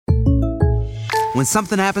When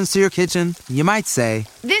something happens to your kitchen, you might say,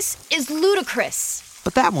 "This is ludicrous."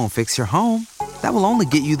 But that won't fix your home. That will only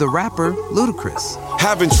get you the rapper, Ludacris.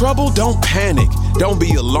 Having trouble? Don't panic. Don't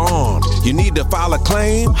be alarmed. You need to file a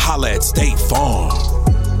claim? Holla at State Farm.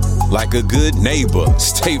 Like a good neighbor,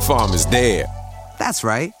 State Farm is there. That's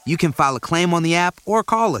right. You can file a claim on the app or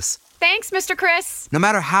call us. Thanks, Mr. Chris. No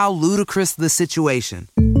matter how ludicrous the situation,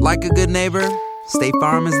 like a good neighbor, State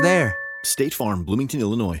Farm is there. State Farm, Bloomington,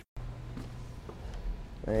 Illinois.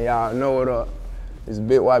 Man, y'all know what up. It's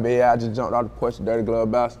Big YBA. I just jumped out the porch, dirty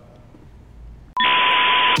glove bastard.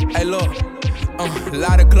 Hey, look,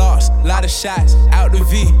 lot of gloss, lot of shots, out the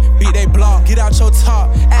V, beat they block, get out your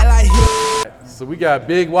top, act like he. So we got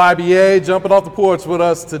Big YBA jumping off the porch with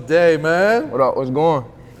us today, man. What up? What's going?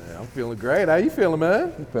 Man, I'm feeling great. How you feeling,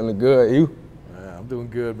 man? I'm feeling good. You? Man, I'm doing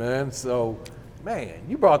good, man. So, man,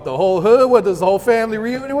 you brought the whole hood with this whole family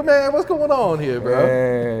reunion. Man, what's going on here, bro?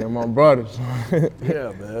 Man, my brothers.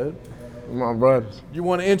 Yeah, man. My brothers. You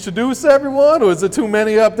want to introduce everyone, or is there too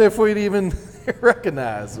many up there for you to even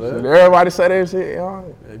recognize, man? Did everybody say that shit,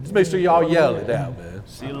 y'all? Yeah, just make sure y'all yell it out, man.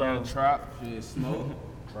 She love trap, she smoke,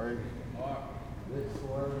 break,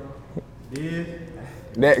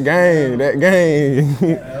 That gang.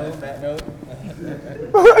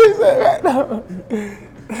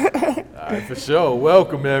 All right, for sure.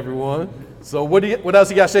 Welcome, everyone. So what else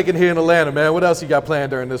you got shaking here in Atlanta, man? What else you got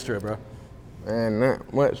planned during this trip, bro? Man,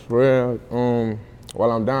 not much for real.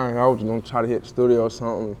 While I'm down here, I was just gonna try to hit the studio or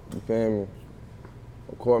something, you feel me?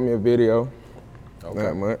 Record me a video. Okay.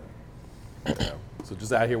 Not much. Yeah. So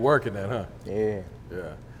just out here working then, huh? Yeah.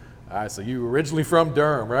 Yeah. All right, so you originally from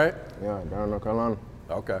Durham, right? Yeah, Durham, North Carolina.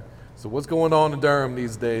 Okay. So what's going on in Durham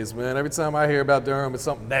these days, man? Every time I hear about Durham, it's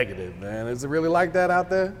something negative, man. Is it really like that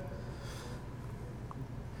out there?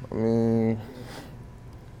 I mean,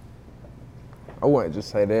 I wouldn't just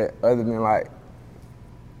say that, other than like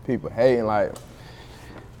people hating, like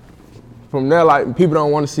from there, like people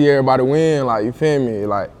don't want to see everybody win, like you feel me,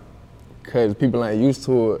 like cause people ain't used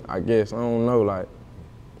to it. I guess I don't know, like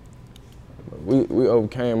we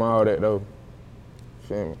overcame all that though. You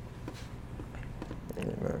feel me?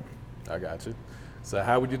 I got you. So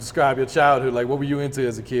how would you describe your childhood? Like, what were you into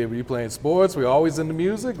as a kid? Were you playing sports? Were you always into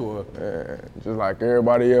music, or? Just like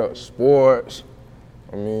everybody else, sports.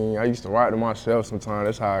 I mean, I used to write to myself sometimes.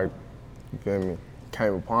 That's how I, you feel me,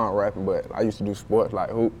 came upon rapping. But I used to do sports like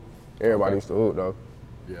hoop. Everybody used to hoop though.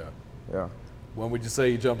 Yeah. Yeah. When would you say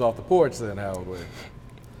you jumped off the porch then? How old were you?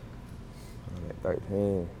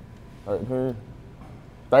 13,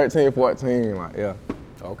 14, like, yeah.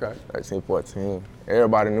 Okay. 13, 14.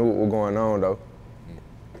 Everybody knew what was going on though.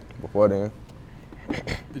 Before then.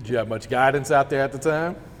 Did you have much guidance out there at the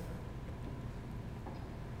time?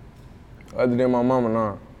 Other than my mama,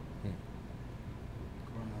 nah.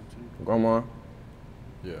 Grandma.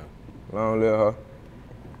 Yeah. Long live her.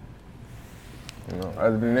 You know,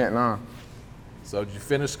 other than that, nah. So did you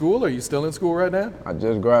finish school, or are you still in school right now? I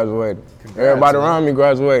just graduated. Congrats, Everybody man. around me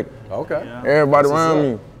graduated. Okay. Yeah. Everybody That's around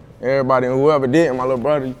what's me. Everybody, and whoever did, my little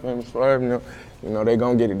brother, you feel me, Swerve, you know, they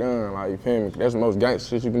gonna get it done, like, you feel me? That's the most gangster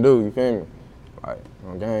shit you can do, you feel me? Like,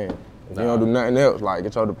 on game. If you don't do nothing else, like,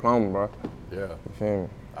 get your diploma, bro. Yeah. You feel me?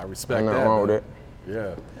 I respect Ain't that. nothing wrong man. with that.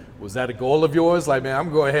 Yeah. Was that a goal of yours? Like, man, I'm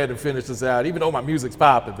gonna go ahead and finish this out, even though my music's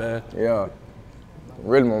popping, man. Yeah.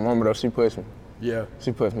 Really, my mama, though, she pushed me. Yeah.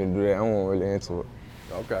 She pushed me to do that. I wasn't really into it.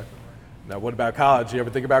 Okay. Now, what about college? You ever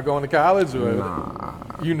think about going to college, or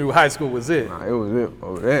you knew high school was it? Nah, it was it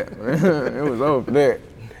over that, man. It was over that.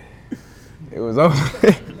 It was over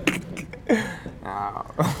nah.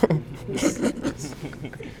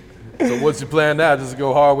 So what's your plan now? Just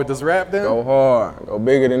go hard with this rap then? Go hard. Go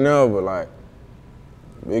bigger than ever, like.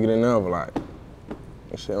 Bigger than ever, like.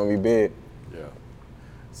 That shit gonna be big. Yeah.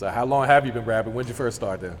 So how long have you been rapping? When did you first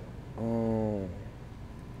start then?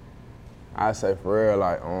 I say for real,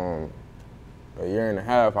 like, a year and a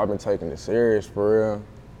half, I've been taking it serious for real.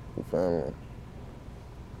 You feel me?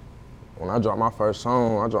 When I dropped my first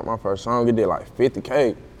song, it did like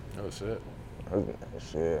 50K. Oh shit.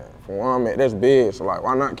 Shit, from where I'm at, that's big. So like,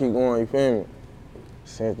 why not keep going, you feel me?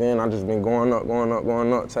 Since then, I just been going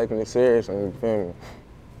up, taking it serious, and you feel me?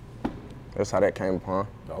 That's how that came upon.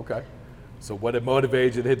 Okay. So what had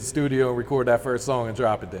motivated you to hit the studio and record that first song and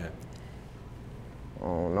drop it then?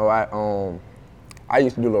 No, I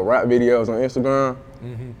used to do little rap videos on Instagram.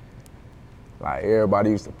 Mm-hmm. Like,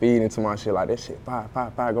 everybody used to feed into my shit, like, that shit,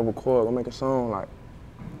 fire, go record, go make a song, like,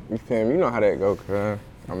 you feel me? You know how that go, cuz.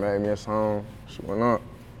 I made me a song, shit went up.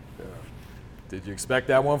 Yeah. Did you expect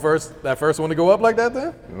that first one to go up like that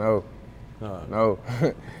then? No, Huh. no.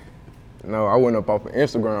 No, I went up off an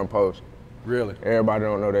Instagram post. Really? Everybody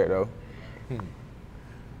don't know that, though.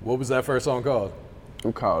 What was that first song called?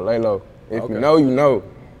 We call Lay Low. If Okay. you know, you know.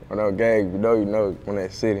 Or no gang, if you know when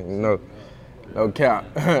that city, you know. No cap.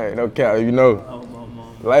 No cap, you know.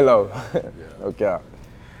 Lay low. No cap.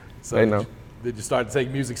 So They know. Did you start to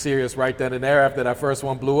take music serious right then and there after that first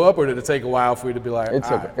one blew up, or did it take a while for you to be like, It all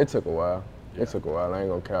took right. it took a while. It took a while. I ain't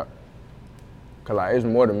gonna cap. Cause like it's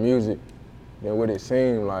more to music than what it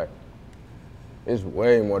seemed like. It's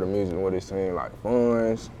way more to music than what it seemed like.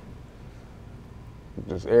 Funds,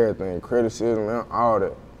 just everything, criticism, man, all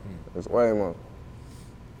that. It's way more.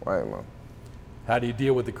 Way more. How do you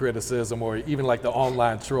deal with the criticism or even like the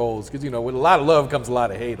online trolls? Because, you know, with a lot of love comes a lot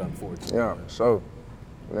of hate, unfortunately. Yeah, so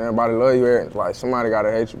everybody love you. Like somebody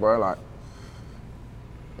gotta hate you, bro. Like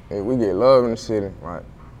if we get love in the city. Like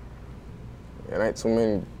it ain't too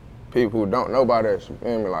many people who don't know about us. You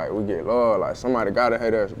feel me? Like we get love. Like somebody gotta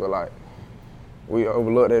hate us, but like we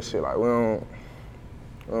overlook that shit. Like we don't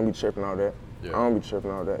be tripping all that. Yeah. I don't be tripping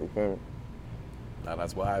all that. You feel me? Now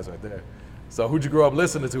that's wise right there. So who'd you grow up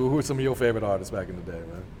listening to? Who are some of your favorite artists back in the day,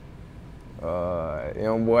 man?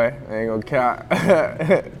 Young boy, I ain't gonna count.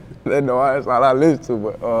 That's no artist all I listen to,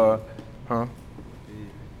 but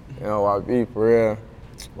YBA for real.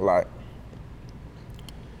 Like,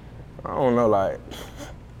 I don't know, like,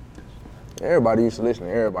 everybody used to listen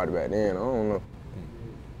to everybody back then. I don't know.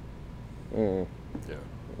 Yeah.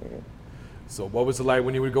 So what was it like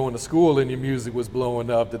when you were going to school and your music was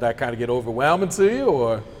blowing up? Did that kind of get overwhelming to you,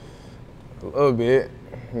 or? A little bit,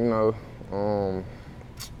 you know.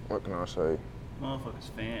 What can I say? Motherfuckers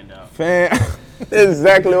fanned out. That's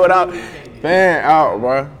exactly what fan out,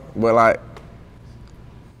 bro. But like,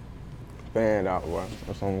 fanned out, bro.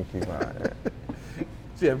 That's what I'm gonna keep an eye on.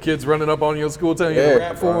 So you have kids running up on your school telling you to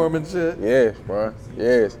rap for them and shit? Yes, bro.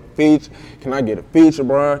 Yes. Feature. Can I get a feature,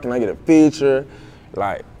 bro? Can I get a feature?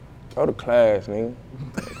 Like, go to class, nigga.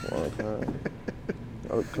 Come on, man.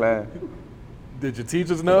 Go to class. Did your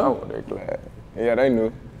teachers I know? went to class. Yeah, they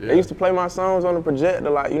knew. Yeah. They used to play my songs on the projector,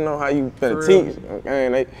 like, you know how you finna For real? teach.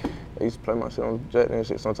 And they used to play my shit on the projector and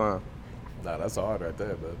shit sometimes. Nah, that's hard right there,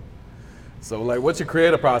 man. So like, what's your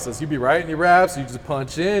creative process? You be writing your raps, you just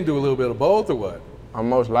punch in, do a little bit of both, or what? I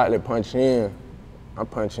most likely punch in. I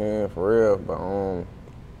punch in for real, but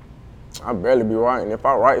I barely be writing. If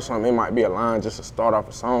I write something, it might be a line just to start off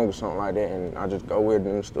a song or something like that, and I just go with it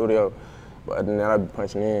in the studio. But other than that, I be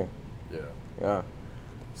punching in. Yeah. Yeah.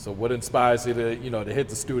 So what inspires you to, to hit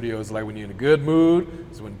the studio? Is it like when you're in a good mood?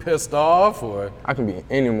 Is it when pissed off, or? I can be in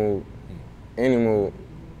any mood, and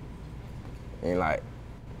like,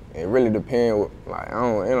 it really depends. Like, it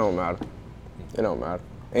don't matter. It don't matter.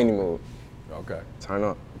 Any mood. Okay. Turn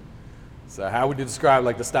up. So how would you describe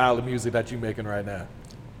like the style of music that you're making right now?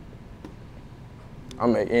 I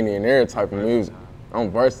make any and every type of music. I'm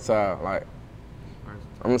versatile. Like, I'm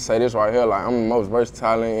gonna say this right here. Like, I'm the most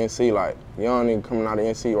versatile in NC. Like, young nigga coming out of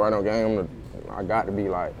NC right on game. I got to be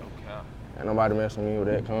like, ain't nobody messing with me with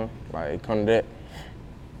that. Come to that.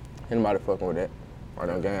 Ain't nobody fucking with that. Right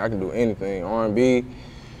on game. I can do anything. R&B,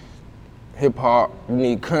 hip hop. You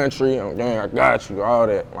need country. On game, I got you. All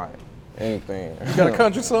that. Like, anything. You got a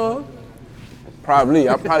country song? Probably.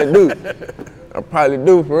 I probably do. I probably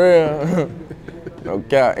do for real. No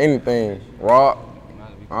cap. Anything. Rock.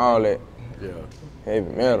 All that. Yeah.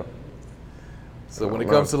 Heavy metal. So when it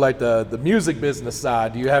comes to like the music business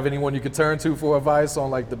side, do you have anyone you could turn to for advice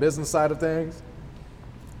on like the business side of things?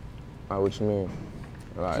 What you mean?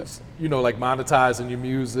 Like, Like monetizing your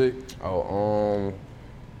music.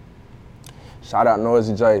 Shout out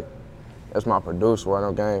Noisy J. That's my producer right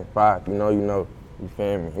on Game 5. You know. You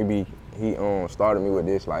feel me? He started me with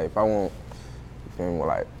this. Like, if I want, you feel me, with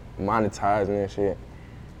like monetizing and shit,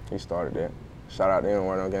 he started that. Shout out to him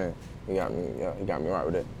right on Game. He got me right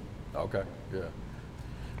with that. Okay, yeah.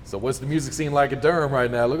 So what's the music scene like in Durham right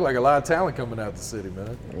now? Look like a lot of talent coming out the city,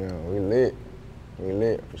 man. Yeah, we lit. We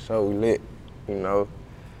lit, for sure, we lit.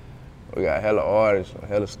 We got hella artists,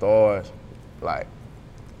 hella stars, like,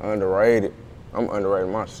 underrated. I'm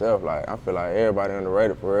underrated myself. Like, I feel like everybody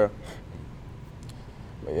underrated for real.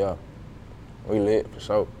 But yeah, we lit, for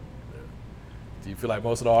sure. Do you feel like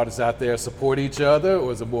most of the artists out there support each other,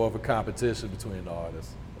 or is it more of a competition between the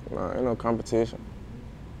artists? Nah, ain't no competition.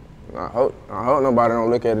 I hope nobody don't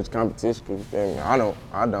look at it as competition, 'cause you feel me? I don't,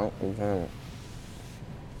 you feel me?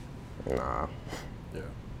 Nah. Yeah.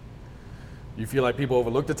 You feel like people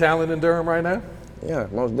overlook the talent in Durham right now? Yeah,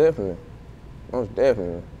 most definitely. Most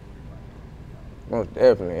definitely.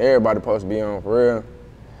 Everybody supposed to be on for real.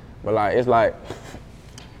 But like, it's like,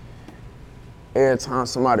 every time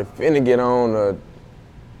somebody finna get on, or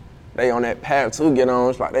they on that path to get on,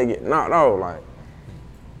 it's like they get knocked off. Like,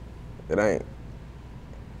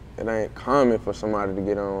 it it ain't common for somebody to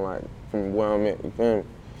get on like from where I'm at, you feel me?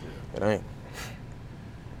 It ain't.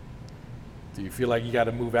 Do you feel like you got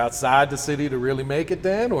to move outside the city to really make it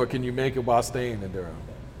then, or can you make it while staying in Durham?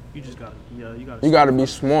 You just gotta, You gotta be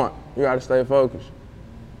smart. You gotta stay focused.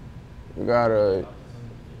 You gotta,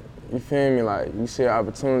 you feel me? Like, you see an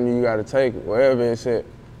opportunity, you gotta take it, wherever it's at.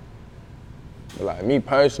 But like me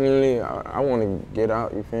personally, I wanna get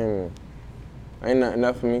out, you feel me? Ain't nothing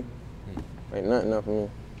up for me. Ain't nothing up for me.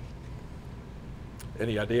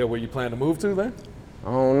 Any idea where you plan to move to then?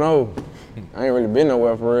 I don't know. I ain't really been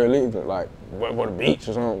nowhere for real either. Like, for the beach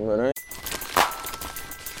or something, but I ain't.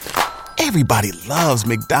 Everybody loves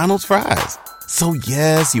McDonald's fries. So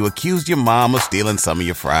yes, you accused your mom of stealing some of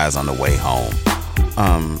your fries on the way home.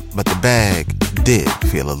 But the bag did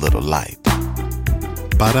feel a little light.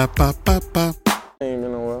 Ba-da-ba-ba-ba. I ain't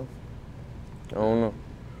been nowhere. I don't know.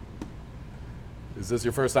 Is this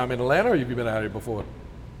your first time in Atlanta, or have you been out here before?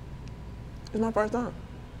 It's my first time.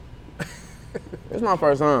 It's my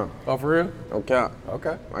first time. Oh, for real? No cap.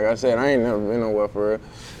 Okay. Like I said, I ain't never been nowhere for real.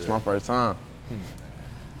 It's my first time.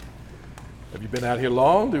 Have you been out here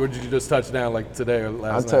long, or did you just touch down like today or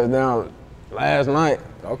last night? I touched down last night.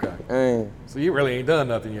 Okay. So you really ain't done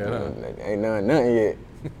nothing yet, huh? Ain't done nothing yet.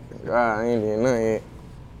 God, I ain't done nothing yet.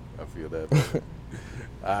 I feel that.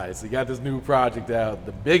 All right, so you got this new project out,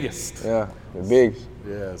 The Biggest. Yeah, The Biggest.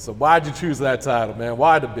 Yeah, so why'd you choose that title, man?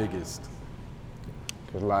 Why The Biggest?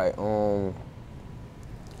 Cause like,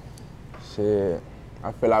 shit,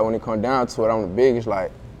 I feel like when it come down to it, I'm the biggest,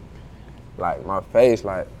 like my face,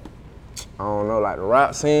 like, I don't know, like the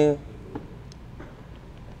rap scene,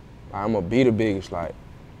 I'm gonna be the biggest, like,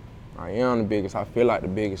 I am the biggest, I feel like the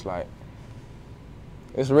biggest, like,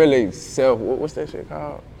 it's really what's that shit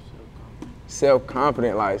called?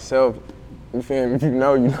 Self-confident, like you feel me? If you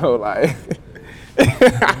know, like,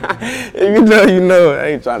 if you know, I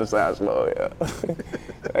ain't trying to sound slow, yeah.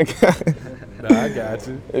 No, I got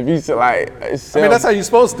you. If you say like, it's I mean, that's how you're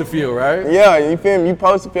supposed to feel, right? Yeah, you feel me? You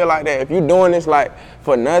supposed to feel like that. If you doing this like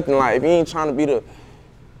for nothing, like if you ain't trying to be if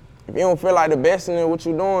you don't feel like the best in what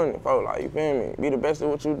you doing, folks, like, you feel me? Be the best at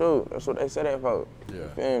what you do. That's what they say that, folks. Yeah. You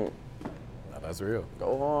feel me? No, that's real.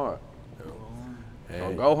 Go hard.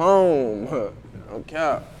 Hey. Go home. No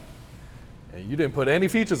cap. And you didn't put any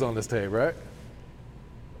features on this tape, right?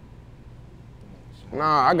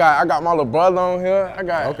 Nah, I got my little brother on here. I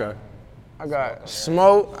got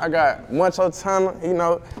Smoke. I got Muncho Tanner. You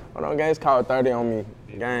know, one of them games called 30 on me.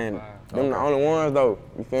 Gang. Them the only ones though.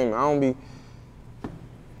 You feel me? I don't be.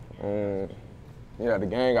 Yeah, the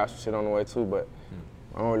gang got some shit on the way too, but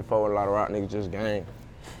I don't really fuck with a lot of rock niggas. Just gang.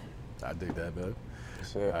 I dig that, man.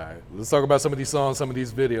 All right, let's talk about some of these songs, some of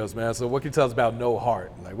these videos, man. So what can you tell us about No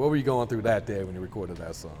Heart? Like, what were you going through that day when you recorded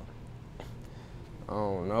that song? I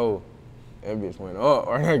don't know. That bitch went up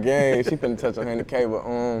or her gang. She couldn't touch 100K, but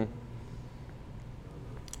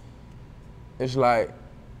it's like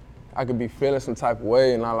I could be feeling some type of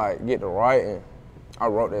way and I like get to writing. I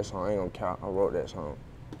wrote that song, I ain't gonna count. I wrote that song.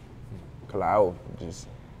 Cause like, I was just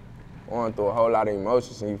going through a whole lot of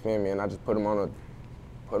emotions, and you feel me? And I just put them on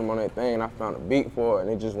that thing, and I found a beat for it,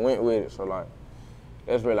 and it just went with it. So like,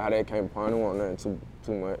 that's really how that came upon. It wasn't nothing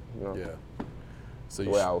too much, you know. Yeah. So the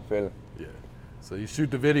way I was feeling. Yeah. So you shoot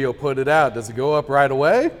the video, put it out. Does it go up right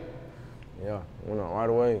away? Yeah, it went up right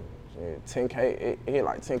away. Shit, 10K, it hit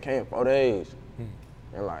like 10K in 4 days.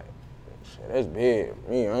 And like, shit, that's big.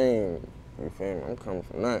 Me, I ain't, you feel me? I'm coming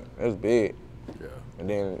from nothing. That's big. Yeah. And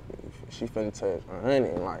then she finna touch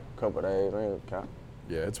 100 in like a couple days. I ain't count.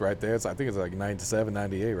 Yeah, it's right there. I think it's like 97,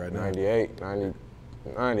 98 right now. 98,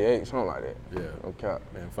 98, something like that. Yeah. No cap.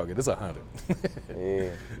 Man, fuck it, it's 100. Yeah.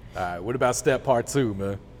 All right, what about Step Part 2,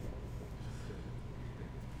 man?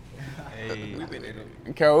 Hey.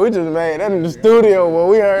 Carol, we just made that in the studio when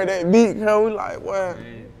we heard that beat. Carol, we like, what?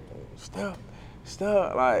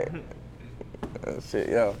 Step, like, shit,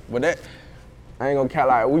 yeah. But that, I ain't gonna count,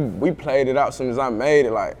 like, we played it out as soon as I made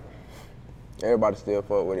it, like, everybody still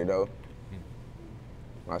fuck with it, though.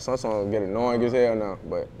 Like, some songs get annoying as hell now,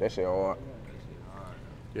 but that shit hard.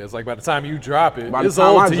 Yeah, it's like by the time you drop it, by the it's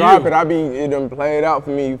time old I to drop you. it, it done played out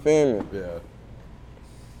for me, you feel me? Yeah.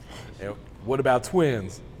 And what about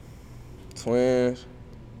Twins? Twins,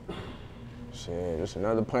 shit, just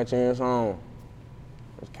another punch in song.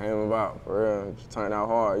 Just came about, for real. It just turned out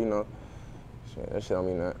hard, you know. Shit, that shit don't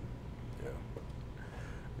mean that.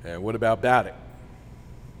 Yeah. And what about Bout It?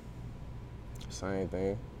 Same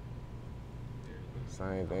thing.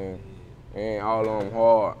 Same thing. And all of them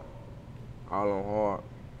hard. All of them hard.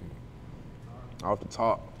 Off the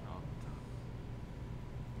top.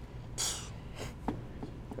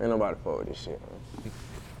 Ain't nobody fuck with this shit, man.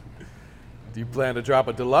 Do you plan to drop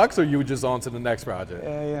a deluxe, or you just on to the next project?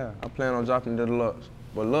 Yeah. I plan on dropping the deluxe.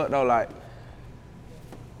 But look though,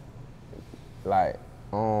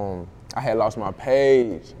 I had lost my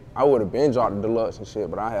page. I would have been dropped the deluxe and shit,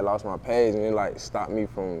 but I had lost my page, and it like stopped me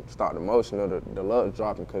from starting the motion of the deluxe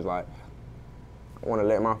dropping, cause like I want to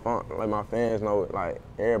let my fans know, like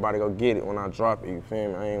everybody go get it when I drop it. You feel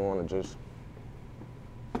me? I ain't want to just,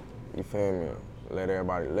 you feel me? Let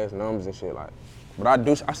everybody less numbers and shit like. But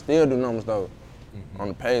I still do numbers though. On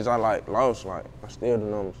the page I like lost, like I still do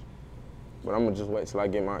numbers. But I'm gonna just wait till I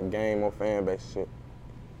get my game or fan base and shit.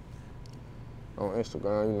 On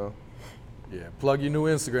Instagram, you know. Yeah, plug your new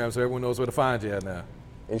Instagram so everyone knows where to find you at now.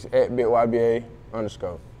 It's at Big YBA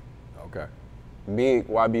 _. Okay. Big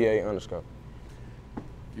YBA _.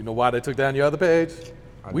 You know why they took down your other page?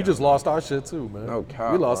 We just lost our shit too, man. No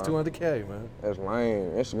cap, we lost bro. 200K, man. That's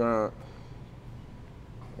lame.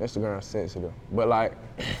 Instagram sensitive. But like,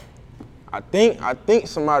 I think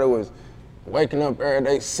somebody was waking up every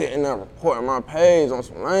day sitting there reporting my page on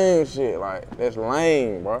some lame shit. Like, that's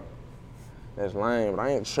lame, bro. That's lame. But I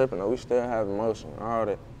ain't tripping though. We still have emotion, all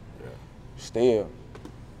that. Yeah. Still.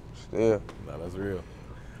 No, that's real.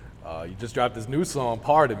 You just dropped this new song,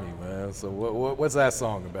 Part of Me, man. So what's that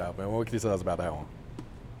song about, man? What can you tell us about that one?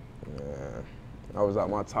 Yeah. I was out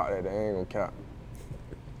my top that day, I ain't gonna cap.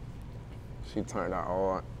 She turned out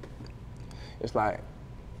hard. It's like,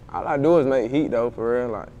 all I do is make heat though, for real.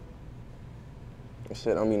 Like, this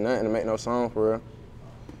shit don't be nothing to make no song, for real.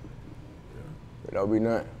 It don't be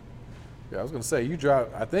nothing. Yeah, I was gonna say, you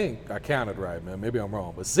dropped, I think I counted right, man. Maybe I'm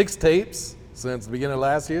wrong, but 6 tapes since the beginning of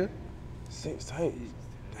last year? 6 tapes,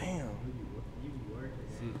 damn.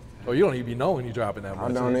 Oh, you don't even be knowing you dropping that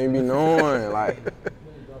much. I don't even be knowing, like,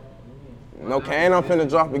 no Kane, I'm finna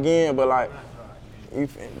drop again, but like, I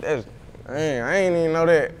ain't even know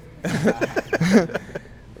that.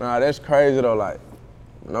 Nah, that's crazy though, like,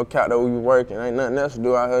 no cap that we working, ain't nothing else to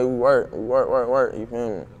do out here, we work, you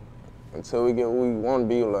feel me? Until we get what we wanna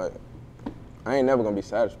be, like, I ain't never gonna be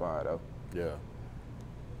satisfied though. Yeah.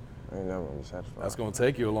 I ain't never gonna be satisfied. That's gonna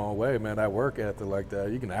take you a long way, man, that work ethic like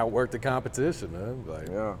that. You can outwork the competition, man. Like,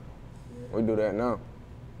 yeah, we do that now.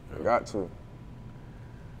 We got to.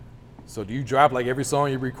 So do you drop like every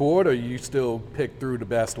song you record, or you still pick through the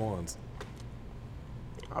best ones?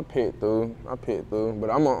 I pick through,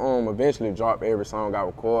 but I'm gonna eventually drop every song I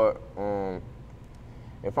record.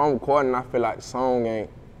 If I'm recording and I feel like the song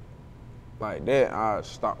ain't like that, I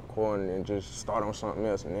stop recording and just start on something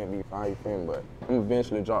else, and then be fine, you feel me? But I'm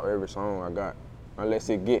eventually drop every song I got, unless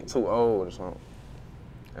it get too old or something,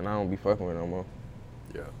 and I don't be fucking with it no more.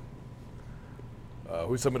 Yeah.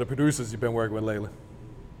 Who's some of the producers you've been working with lately?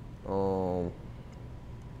 You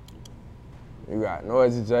got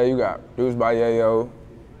Noisy J, you got produced by Yayo,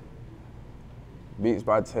 beats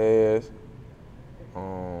by Tez,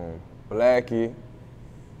 Blackie.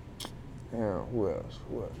 Damn, who else?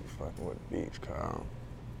 Who else be fucking with the beats, Kyle?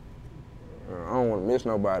 I don't want to miss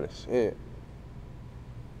nobody. Shit.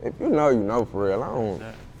 If you know, you know for real. I don't.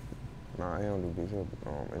 Nah, he don't do beats. He'll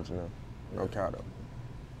engineer. No cow though.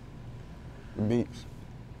 The beats.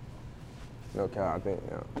 No cow, I think.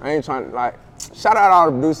 Yeah. I ain't trying to like. Shout out all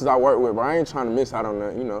the producers I work with, but I ain't trying to miss out on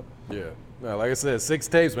that. You know. Yeah. No, like I said, 6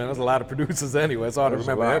 tapes, man. That's a lot of producers anyway. It's hard to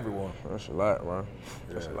remember everyone. That's a lot, bro.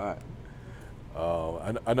 That's a lot.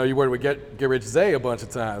 I know you worked with Get Rich Zay a bunch of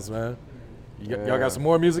times, man. Y'all got some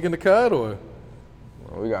more music in the cut, or?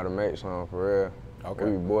 Well, we gotta make some for real. Okay.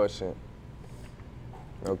 We be bullshit.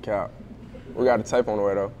 No cap. We got a tape on the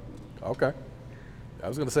way though. Okay. I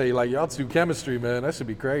was gonna say, like, y'all two chemistry, man. That should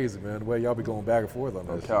be crazy, man. The way y'all be going back and forth on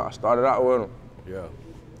No that. cap. I started out with him. Yeah.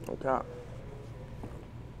 No cap.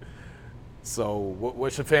 So,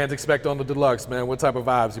 what should fans expect on the deluxe, man? What type of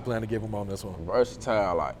vibes you plan to give them on this one?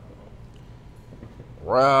 Versatile, like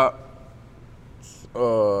rap,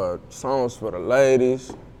 songs for the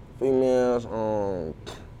ladies, females. I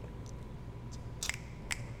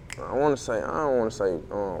don't want to say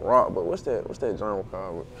rock, but what's that genre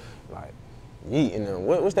called? Like Yeet and them.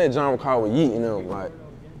 What's that genre called with Yeet and them? Like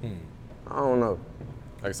I don't know.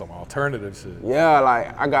 Like some alternative shit. Yeah,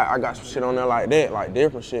 like I got some shit on there like that, like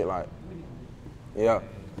different shit, like yeah.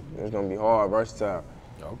 It's gonna be hard, versatile.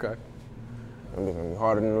 Okay. It's gonna be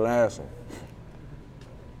harder than the last one.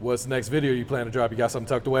 What's the next video you plan to drop? You got something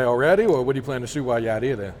tucked away already, or what do you plan to shoot while you're out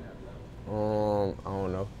here then? I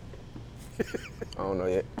don't know. I don't know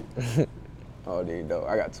yet. Oh, dude, though.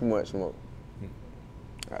 I got too much smoke.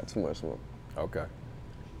 Okay.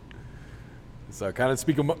 So kind of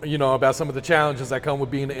speak, about some of the challenges that come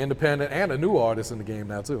with being an independent and a new artist in the game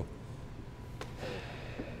now too.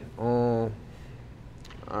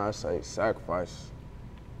 I say sacrifice.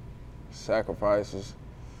 sacrifices.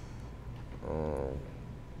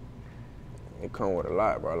 It come with a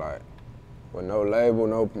lot, bro. Like, with no label,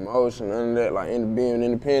 no promotion, none of that. Like, being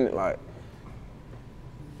independent, like.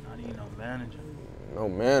 Not even no manager. No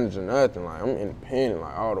manager, nothing. Like, I'm independent,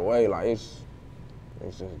 like, all the way. Like, it's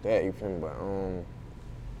just that, you feel me? But,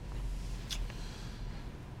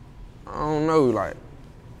 I don't know, like,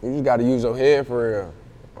 you just gotta use your head for real.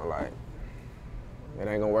 Or like, it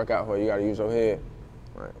ain't gonna work out for you. You gotta use your head.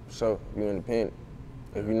 Like, so, you independent.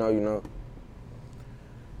 If you know, you know.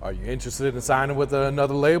 Are you interested in signing with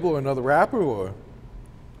another label or another rapper, or?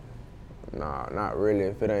 Nah, not really.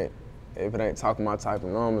 If it ain't talking my type of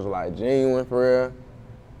numbers, like genuine for real,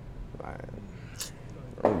 like,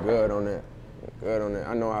 I'm good on that.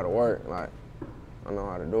 I know how to work. Like, I know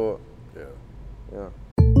how to do it. Yeah.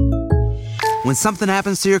 When something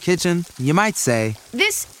happens to your kitchen, you might say,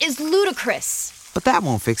 This is ludicrous. but that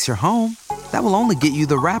won't fix your home. That will only get you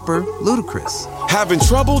the rapper, Ludacris. Having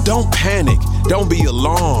trouble? Don't panic. Don't be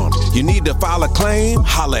alarmed. You need to file a claim?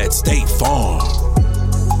 Holla at State Farm.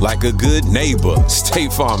 Like a good neighbor,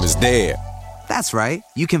 State Farm is there. That's right.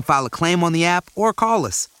 You can file a claim on the app or call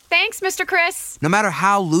us. Thanks, Mr. Chris. No matter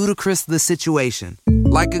how ludicrous the situation,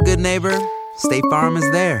 like a good neighbor, State Farm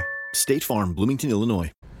is there. State Farm, Bloomington,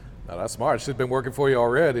 Illinois. Now, that's smart. Shit's been working for you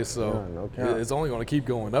already, so Yeah, no cap. it's only going to keep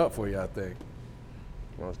going up for you, I think.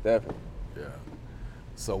 Most definitely. Yeah.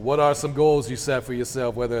 So what are some goals you set for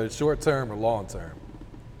yourself, whether it's short term or long term?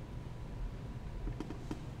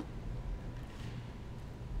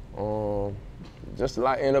 Just to,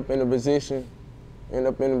 like, end up in a position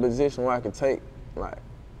where I can take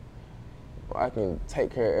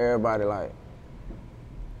care of everybody, like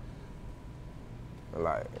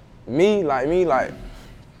me,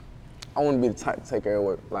 I want to be the type to take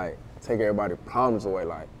everybody's problems away,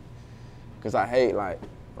 like, cause I hate, like,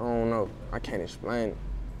 I don't know, I can't explain it.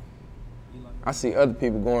 I see other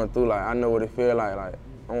people going through, like, I know what it feel like I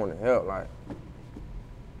want to help, like,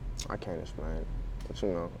 I can't explain it. But, you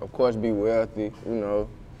know, of course, be wealthy, you know,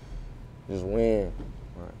 just win,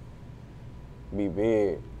 like, be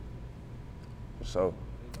big. So.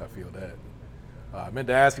 I feel that. I meant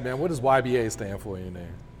to ask you, man, what does YBA stand for in your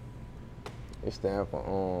name? It stands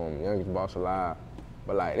for Youngest Boss Alive.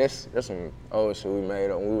 But, like, that's some old shit we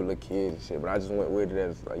made up when we were little kids and shit. But I just went with it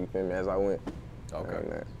as, like, you feel me, as I went.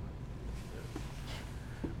 Okay.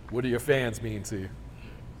 What do your fans mean to you?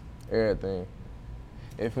 Everything.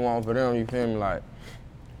 If it weren't for them, you feel me, like,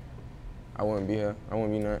 I wouldn't be here. I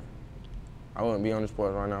wouldn't be nothing. I wouldn't be on the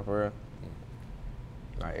sports right now, for real.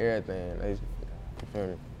 Like, everything. You feel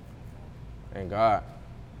me? And God.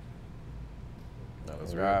 No,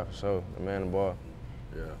 that's God, for sure. The man, the boy.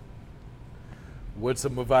 Yeah. What's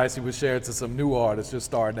some advice you would share to some new artists just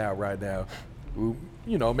starting out right now who,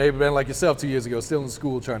 you know, maybe been like yourself 2 years ago, still in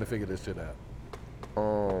school trying to figure this shit out?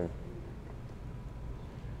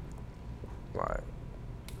 Like,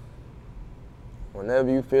 whenever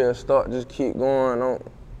you feel stuck, just keep going.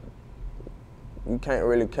 You can't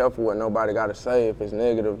really care for what nobody got to say if it's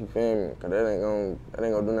negative, you feel me? Cause that ain't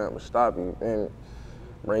gonna do nothing but stop you feel me?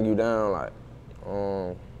 Bring you down, like,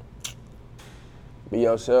 be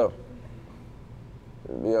yourself.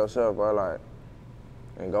 Be yourself, bro, like,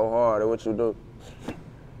 and go hard at what you do.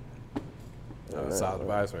 That's solid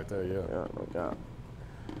advice right there, yeah. Yeah, no doubt.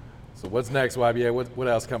 So what's next, YBA? What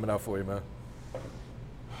else coming up for you, man?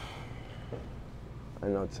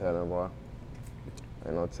 Ain't no telling, boy.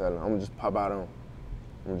 Ain't no telling. I'm gonna just pop out on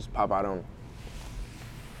them.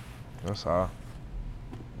 That's all.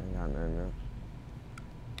 Ain't got nothing else.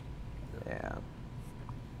 Yeah.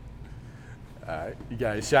 All right. You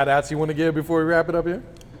got any shout outs you want to give before we wrap it up here?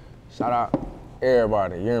 Shout out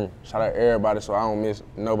everybody, you hear me? Shout out everybody so I don't miss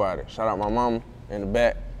nobody. Shout out my mama in the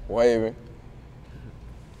back, waving.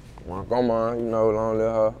 My grandma, you know, long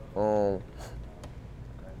live her.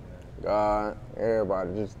 God,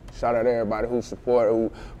 everybody, just shout out everybody who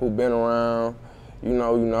support, who been around. You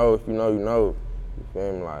know, if you know, you know. You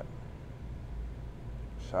feel me? Like,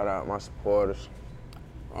 shout out my supporters,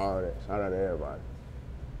 all that. Shout out to everybody.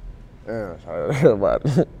 Yeah, shout out to everybody.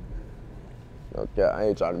 Okay, I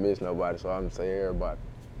ain't trying to miss nobody, so I'm gonna say everybody.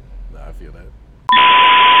 Nah, I feel that.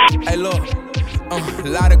 Hey, look,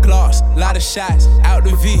 lot of gloss, lot of shots, out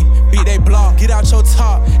the V, beat they block, get out your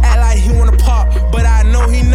top, act like he wanna pop, but I know he